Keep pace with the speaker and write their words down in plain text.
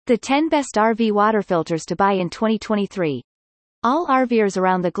The 10 best RV water filters to buy in 2023. All RVers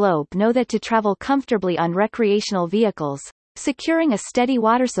around the globe know that to travel comfortably on recreational vehicles, securing a steady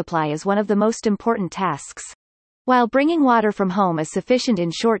water supply is one of the most important tasks. While bringing water from home is sufficient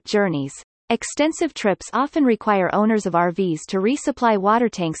in short journeys, extensive trips often require owners of RVs to resupply water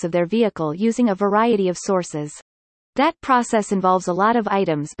tanks of their vehicle using a variety of sources. That process involves a lot of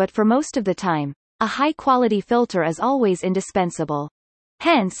items, but for most of the time, a high-quality filter is always indispensable.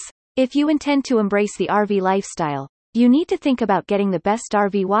 Hence, if you intend to embrace the RV lifestyle, you need to think about getting the best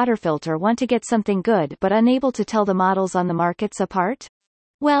RV water filter. Want to get something good but unable to tell the models on the markets apart?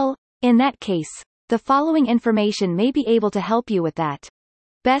 Well, in that case, the following information may be able to help you with that.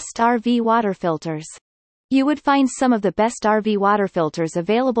 Best RV water filters. You would find some of the best RV water filters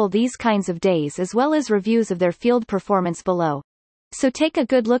available these kinds of days, as well as reviews of their field performance below. So take a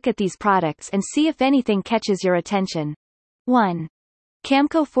good look at these products and see if anything catches your attention. 1.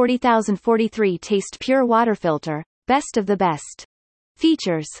 Camco 40043 Taste Pure Water Filter, best of the best.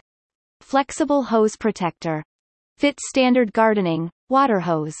 Features. Flexible hose protector. Fits standard gardening, water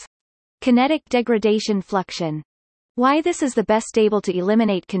hose. Kinetic degradation fluxion. Why this is the best, able to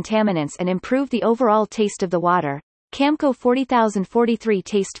eliminate contaminants and improve the overall taste of the water. Camco 40043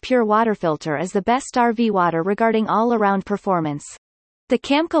 Taste Pure Water Filter is the best RV water regarding all-around performance. The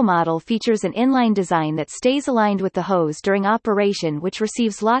Camco model features an inline design that stays aligned with the hose during operation, which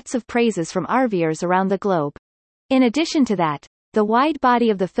receives lots of praises from RVers around the globe. In addition to that, the wide body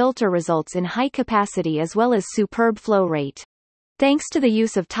of the filter results in high capacity as well as superb flow rate. Thanks to the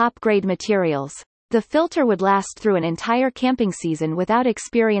use of top-grade materials, the filter would last through an entire camping season without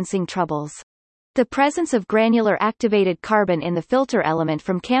experiencing troubles. The presence of granular activated carbon in the filter element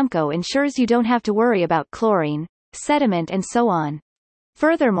from Camco ensures you don't have to worry about chlorine, sediment and so on.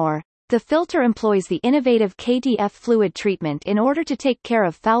 Furthermore, the filter employs the innovative KDF fluid treatment in order to take care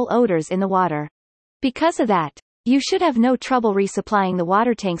of foul odors in the water. Because of that, you should have no trouble resupplying the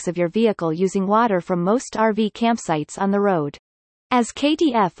water tanks of your vehicle using water from most RV campsites on the road. As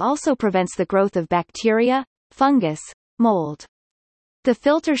KDF also prevents the growth of bacteria, fungus, mold. The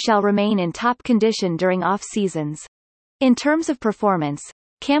filter shall remain in top condition during off-seasons. In terms of performance,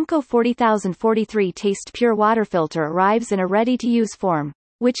 Camco 40043 Taste Pure Water Filter arrives in a ready-to-use form,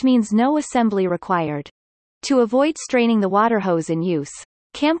 which means no assembly required. To avoid straining the water hose in use,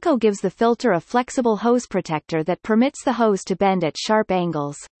 Camco gives the filter a flexible hose protector that permits the hose to bend at sharp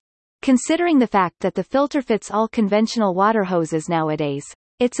angles. Considering the fact that the filter fits all conventional water hoses nowadays,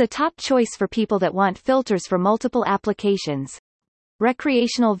 it's a top choice for people that want filters for multiple applications.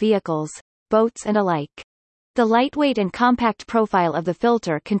 Recreational vehicles, boats and alike. The lightweight and compact profile of the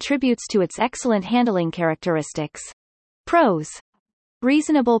filter contributes to its excellent handling characteristics. Pros.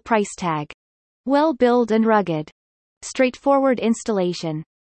 Reasonable price tag. Well-built and rugged. Straightforward installation.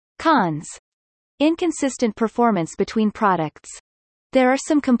 Cons. Inconsistent performance between products. There are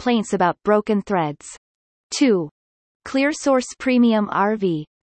some complaints about broken threads. 2. ClearSource Premium RV.